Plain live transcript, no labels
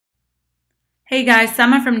Hey guys,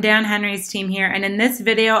 Summer from Dan Henry's team here, and in this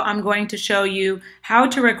video I'm going to show you how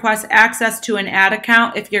to request access to an ad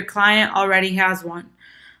account if your client already has one.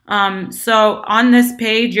 So on this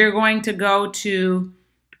page you're going to go to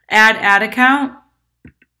Add Ad Account,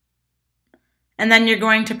 and then you're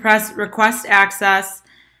going to press Request Access,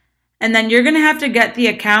 and then you're going to have to get the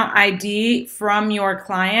account ID from your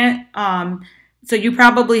client. So you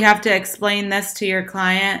probably have to explain this to your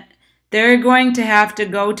client. They're going to have to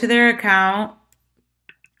go to their account.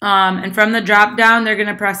 And from the drop down, they're going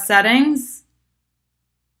to press Settings.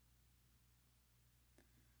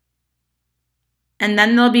 And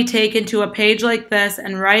then they'll be taken to a page like this.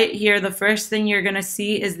 And right here, the first thing you're going to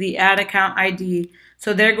see is the ad account ID.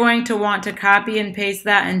 So they're going to want to copy and paste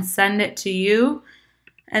that and send it to you.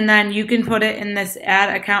 And then you can put it in this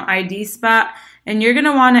ad account ID spot. And you're going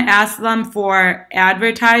to want to ask them for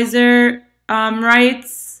advertiser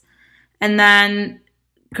rights and then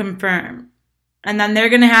confirm. And then they're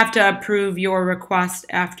going to have to approve your request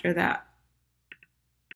after that.